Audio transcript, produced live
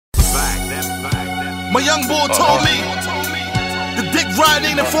My young boy told me the dick ride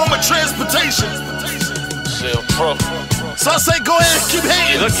ain't a form of transportation. So I say go ahead and keep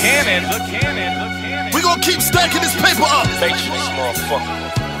hating. Look cannon. We gonna keep stacking this paper up. Make sure this motherfucker.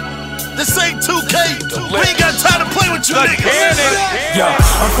 This ain't 2K. We ain't got time to play with you niggas. Yo,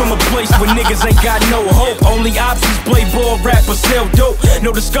 I'm from a place where niggas ain't got no hope. Only options, play ball, rap, or sell dope.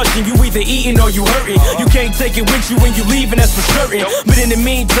 No discussion, you either eating or you hurting. You can't take it with you when you leaving, that's for certain. But in the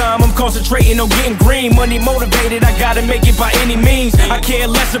meantime, I'm concentrating on getting green. Money motivated, I gotta make it by any means. I care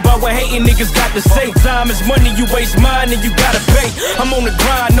less about what hating niggas got to say. Time is money, you waste mine and you gotta pay. I'm on the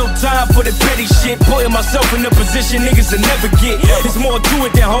grind, no time for the petty shit. Putting myself in a position niggas will never get. It's more to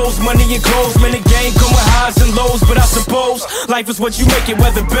it than hoes, money and clothes. Man, the game come with highs and lows, but I suppose life is what you make it,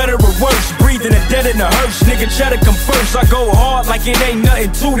 whether better or worse. Breathing a dead in the hearse, nigga try to come first. I go hard like it ain't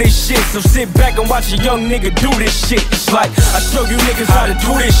nothing to this shit. So sit back and watch a young nigga do this shit. It's like I show you niggas how to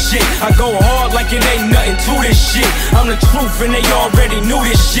do this shit. I go hard like it ain't nothing to this shit. I'm the truth and they already knew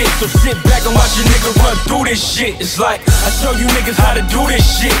this shit. So sit back and watch a nigga run through this shit. It's like I show you niggas how to do this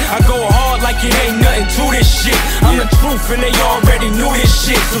shit. I go hard like it ain't nothing to this shit. I'm the truth and they already knew this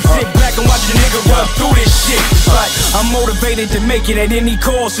shit. So sit back and watch a nigga run through this shit. It's like I'm motivated to make it at any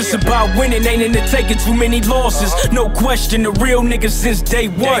cost. It's about winning, ain't into taking too many losses. No question, the real nigga since day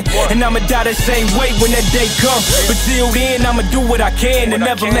one. And I'ma die the same way when that day comes. But till then, I'ma do what I can and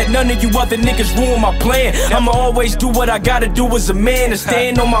never let none of you other niggas ruin my plan. I'ma always do what I gotta do as a man, and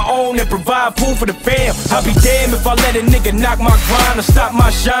stand on my own and provide food for the fam. I'll be damned if I let a nigga knock my grind or stop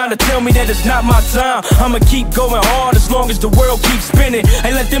my shine or tell me that it's not my time. I'ma keep going hard as long as the world keeps spinning.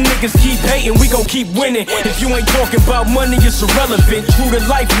 And let them niggas keep hating, we gon' keep winning. If you ain't talking about money, it's irrelevant. True to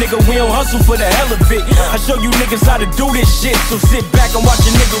life, nigga, we don't hustle for the hell of it. I show you niggas how to do this shit, so sit back and watch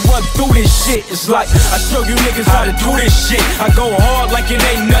a nigga run through this shit. It's like I show you niggas how to do this shit. I go hard like it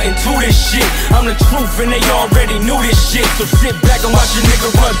ain't nothing to this shit. I'm the truth and they already knew this shit. So sit back and watch a nigga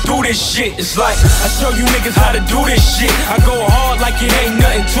run through this shit. It's like I show you niggas how to do this shit. I go hard like it ain't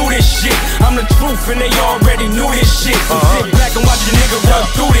nothing to this shit. I'm the truth and they already knew this shit. So sit back and watch a nigga run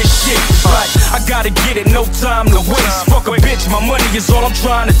through this shit. It's like I gotta get it, no time to waste. Fuck a bitch, my money is all I'm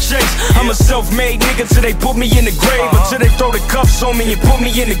trying to chase. I'm a self-made nigga till they put me in the grave, until they throw the cuffs on me and put me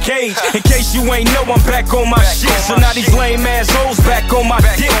in the cage. In case you ain't know, I'm back on my shit. So now these lame assholes back on my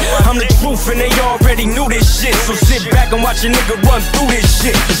dick. I'm the truth and they already knew this shit. So sit back and watch a nigga run through this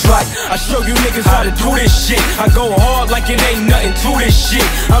shit. It's like I show you niggas how to do this shit. I go hard like it ain't nothing to this shit.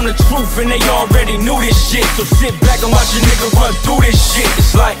 I'm the truth and they already knew this shit. So sit back and watch a nigga run through this shit.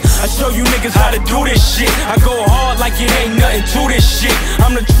 It's like I show you niggas how to do this shit. I go hard like it ain't nothing to this shit.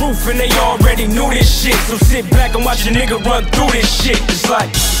 I'm the truth and they already knew this shit. So sit back and watch a nigga run through this shit. It's like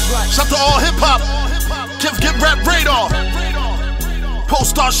Shout to all hip hop. Get rap radar.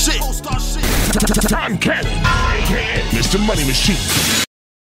 Post star shit. Don Cannon, aka Mr. Money Machine.